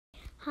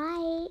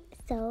Hi,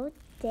 so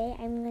today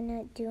I'm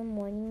gonna do a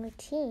morning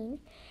routine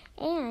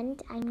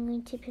and I'm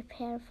going to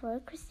prepare for a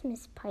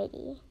Christmas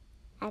party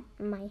at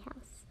my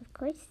house, of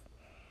course.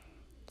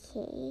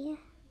 Okay,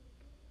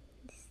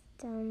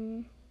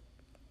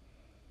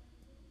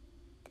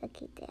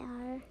 okay,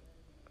 there.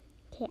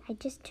 Okay, I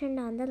just turned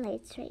on the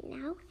lights right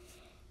now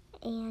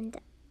and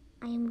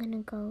I am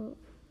gonna go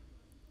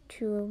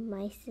to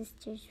my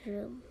sister's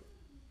room.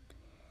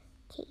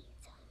 Okay,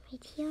 so I'm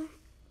right here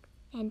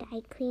and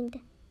I cleaned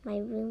my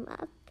room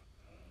up.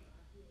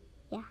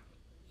 Yeah,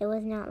 it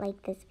was not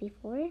like this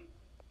before.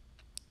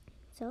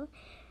 So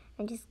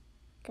I'm just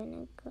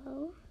gonna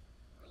go.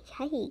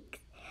 Yikes!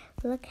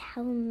 Look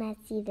how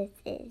messy this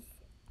is.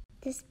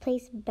 This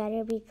place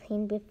better be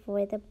cleaned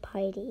before the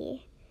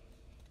party.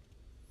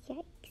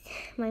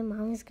 Yikes. My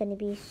mom is gonna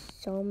be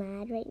so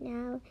mad right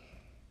now.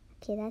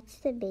 Okay, that's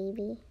the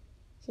baby.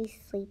 She's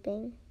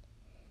sleeping.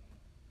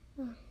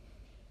 Oh,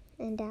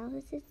 and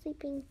Alice is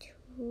sleeping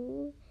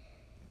too.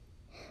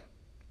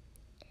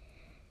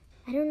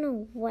 I don't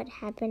know what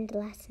happened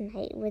last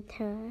night with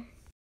her.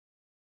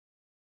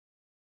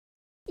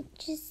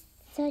 It's just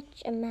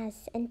such a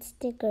mess, and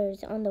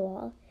stickers on the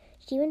wall.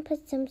 She even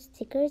put some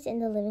stickers in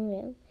the living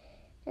room.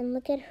 And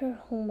look at her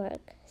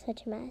homework.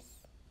 Such a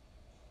mess.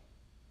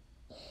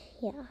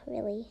 Yeah,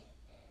 really.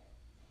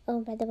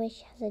 Oh, by the way,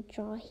 she has a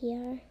drawer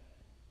here.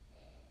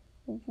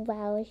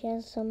 Wow, she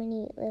has so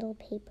many little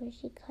papers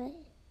she cut.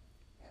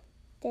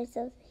 There's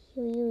a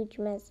huge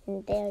mess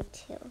in there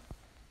too.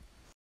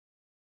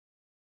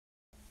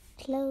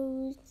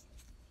 Clothes.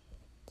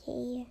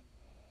 Okay.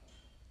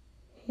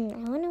 I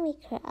want to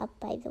wake her up,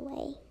 by the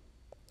way.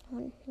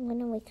 I'm going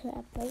to wake her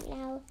up right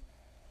now.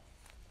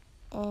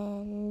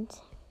 And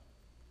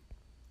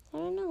I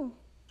don't know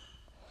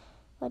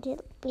what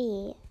it'll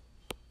be.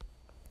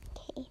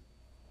 Okay.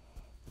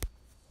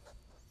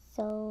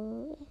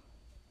 So,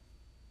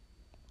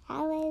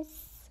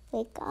 Alice,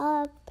 wake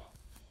up.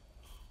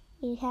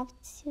 You have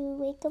to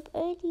wake up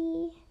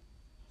early.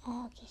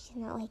 Okay, she's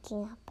not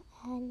waking up.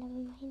 Never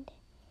mind.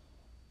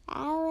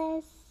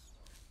 Alice.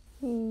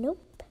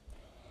 Nope.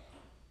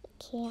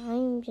 Okay,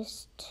 I'm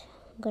just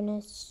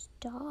gonna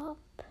stop.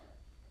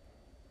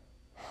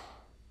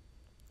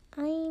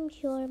 I'm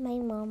sure my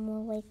mom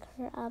will wake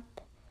her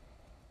up.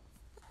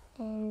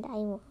 And I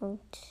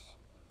won't.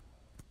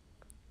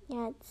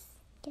 Yeah, it's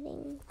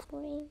getting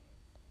boring.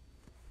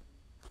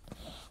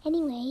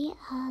 Anyway,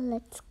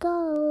 let's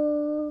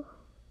go.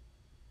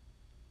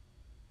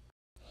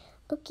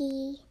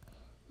 Okay.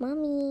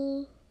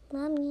 Mommy.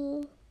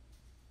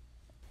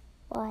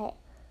 What?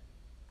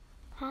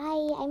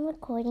 Hi, I'm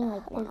recording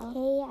right now.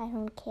 Okay, I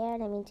don't care.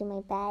 Let me do my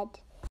bed.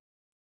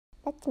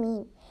 That's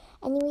mean.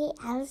 Anyway,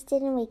 Alice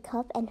didn't wake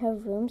up and her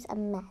room's a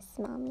mess,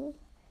 Mommy.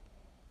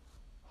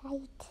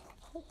 Right.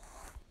 Okay.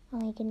 Oh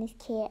my goodness,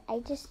 Kate. I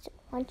just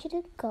want you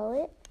to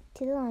go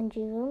to the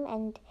laundry room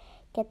and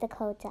get the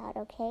clothes out,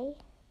 okay?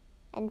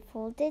 And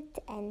fold it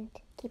and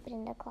keep it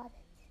in the closet.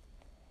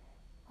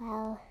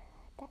 Well,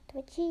 that's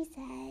what she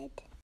said.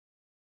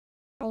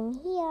 I'm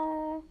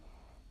here.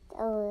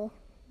 Oh,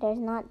 there's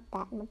not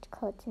that much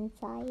clothes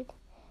inside.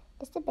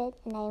 Just a bit,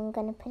 and I'm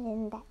gonna put it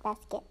in that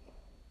basket.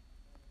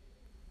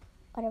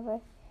 Whatever.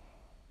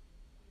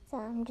 So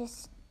I'm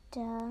just,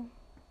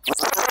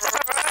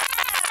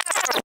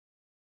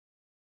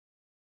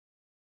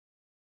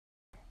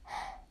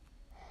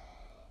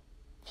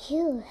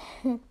 Phew.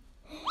 That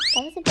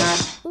was a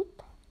bit,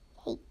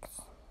 yikes.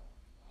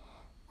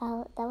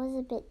 Well, that was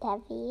a bit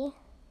heavy.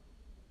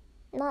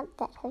 Not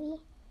that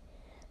heavy.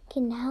 Okay,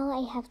 now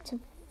I have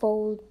to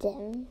fold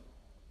them.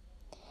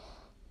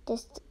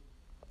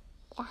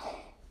 Yeah,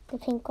 the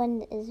pink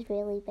one is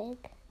really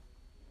big.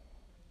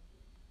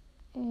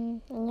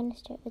 I'm gonna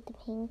start with the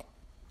pink.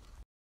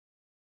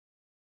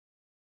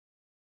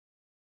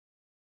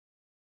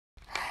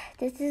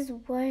 This is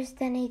worse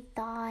than I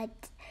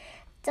thought.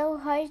 So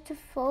hard to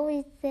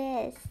fold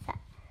this.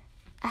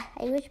 I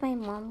wish my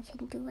mom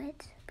can do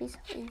it. It'd be so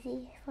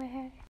easy for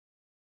her.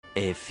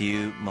 A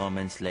few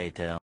moments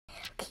later.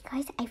 Okay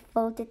guys, I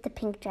folded the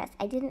pink dress.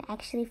 I didn't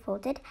actually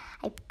fold it.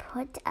 I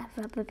put a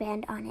rubber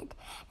band on it.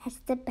 That's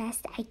the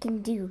best I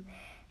can do.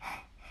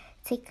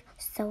 It's like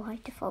so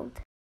hard to fold.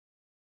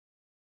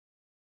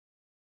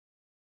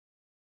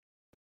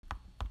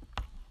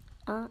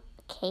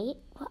 Okay,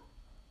 what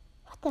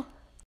the?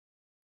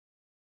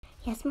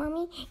 Yes,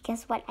 Mommy,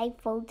 guess what? I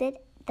folded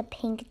the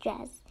pink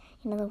dress.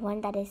 You know, the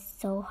one that is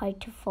so hard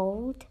to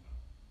fold.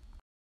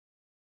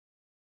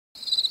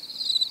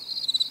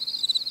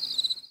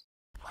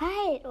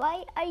 What?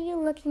 Why are you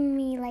looking at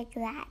me like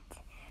that?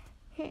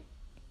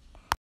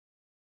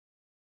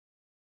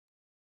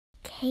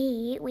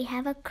 Okay, we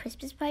have a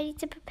Christmas party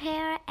to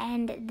prepare,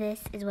 and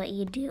this is what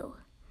you do.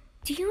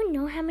 Do you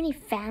know how many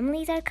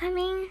families are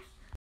coming?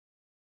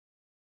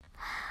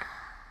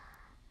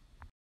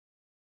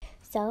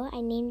 So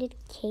I named it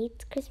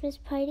Kate's Christmas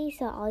Party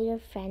so all your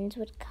friends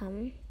would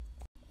come.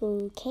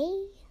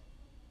 Okay.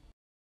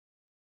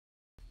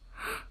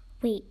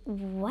 Wait,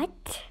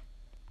 what?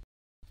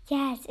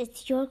 Yes,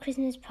 it's your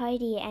Christmas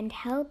party and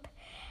help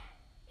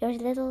your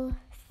little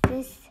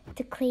sis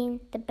to clean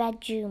the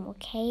bedroom,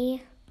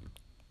 okay?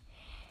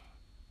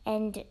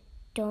 And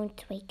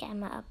don't wake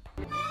Emma up.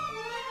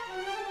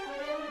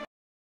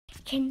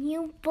 Can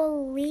you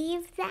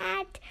believe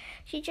that?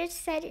 She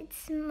just said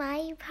it's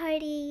my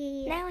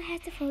party. Now I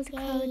have to fold the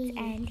clothes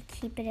and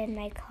keep it in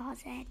my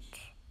closet.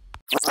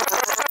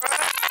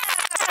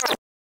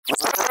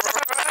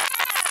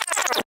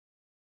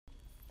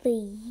 For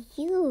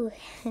you.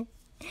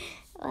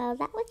 Well,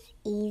 that was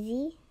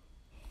easy.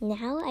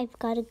 Now I've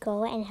got to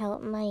go and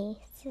help my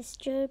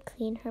sister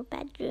clean her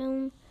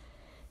bedroom.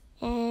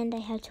 And I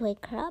have to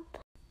wake her up.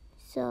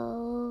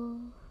 So,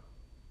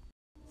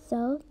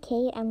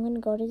 Kate, I'm going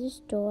to go to the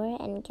store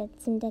and get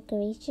some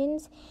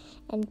decorations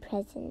and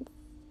presents.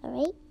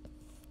 Alright?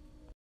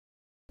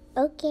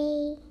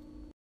 Okay.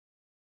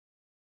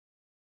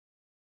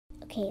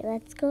 Okay,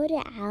 let's go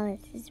to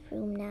Alice's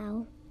room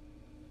now.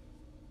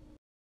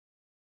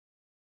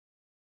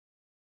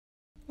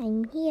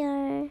 I'm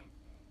here.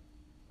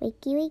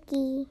 Wakey,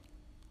 wakey.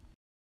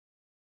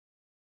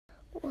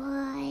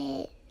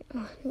 What?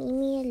 Oh, leave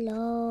me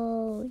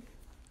alone.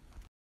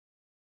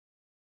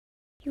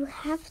 You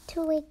have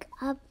to wake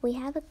up. We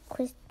have a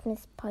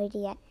Christmas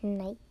party at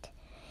night.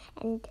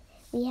 And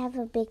we have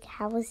a big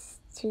house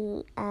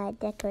to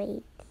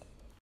decorate.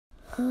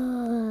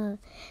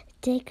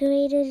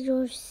 Decorate it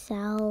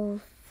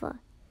yourself.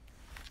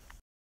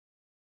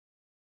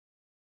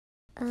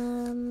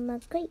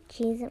 Great.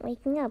 She isn't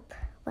waking up.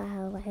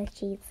 Well, while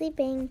she's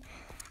sleeping,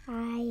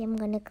 I am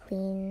gonna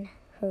clean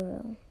her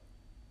room.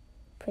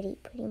 Pretty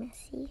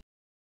messy.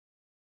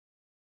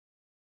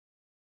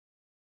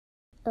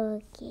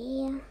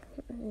 Okay,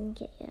 let me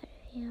get you out of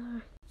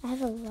here. I have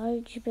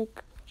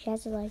she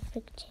has a large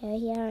big chair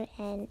here,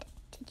 and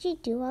did she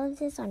do all of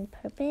this on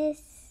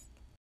purpose?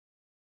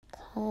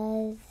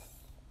 'Cause...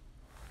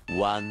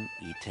 One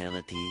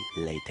eternity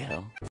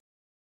later.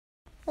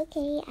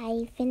 Okay,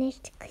 I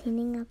finished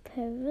cleaning up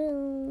her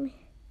room.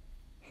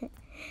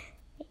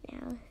 Right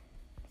now.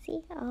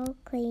 See, all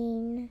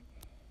clean.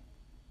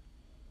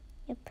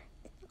 Yep,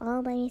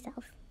 all by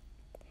myself.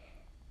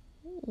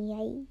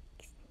 Yikes.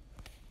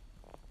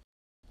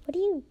 What are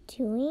you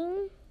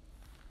doing?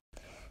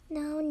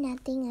 No,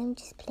 nothing. I'm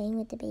just playing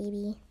with the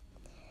baby.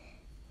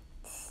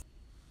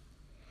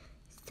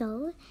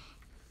 So,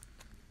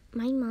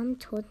 my mom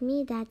told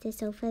me that the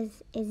sofa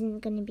isn't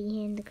going to be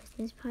here in the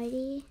Christmas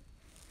party.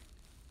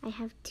 I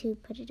have to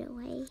put it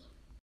away.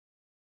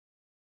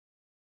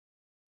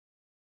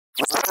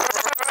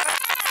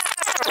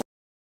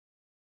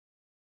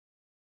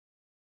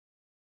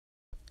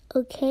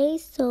 Okay,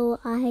 so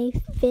I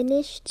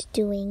finished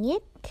doing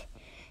it.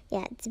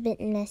 Yeah, it's a bit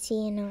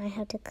messy, and now I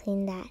have to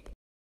clean that.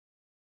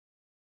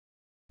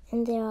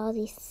 And there are all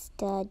these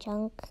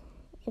junk,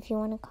 if you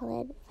want to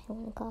call it,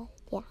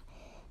 yeah.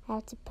 I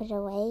have to put it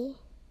away.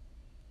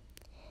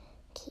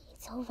 Okay,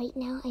 so right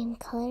now I'm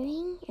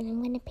coloring, and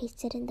I'm going to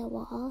paste it in the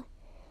wall.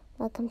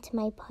 Welcome to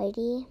my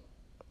party.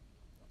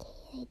 Okay,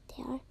 right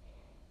there.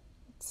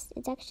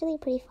 It's actually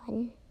pretty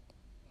fun.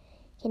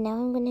 Okay, now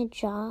I'm going to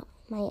draw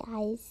my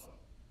eyes.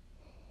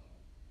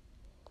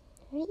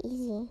 Very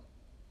easy.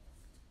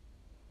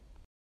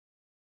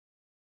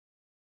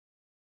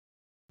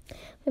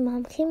 My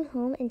mom came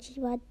home and she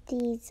bought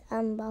these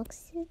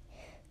boxes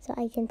so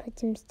I can put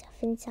some stuff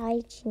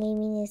inside. She gave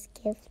me these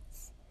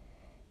gifts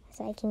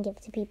so I can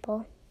give to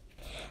people.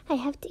 I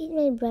have to eat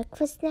my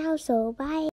breakfast now, so bye.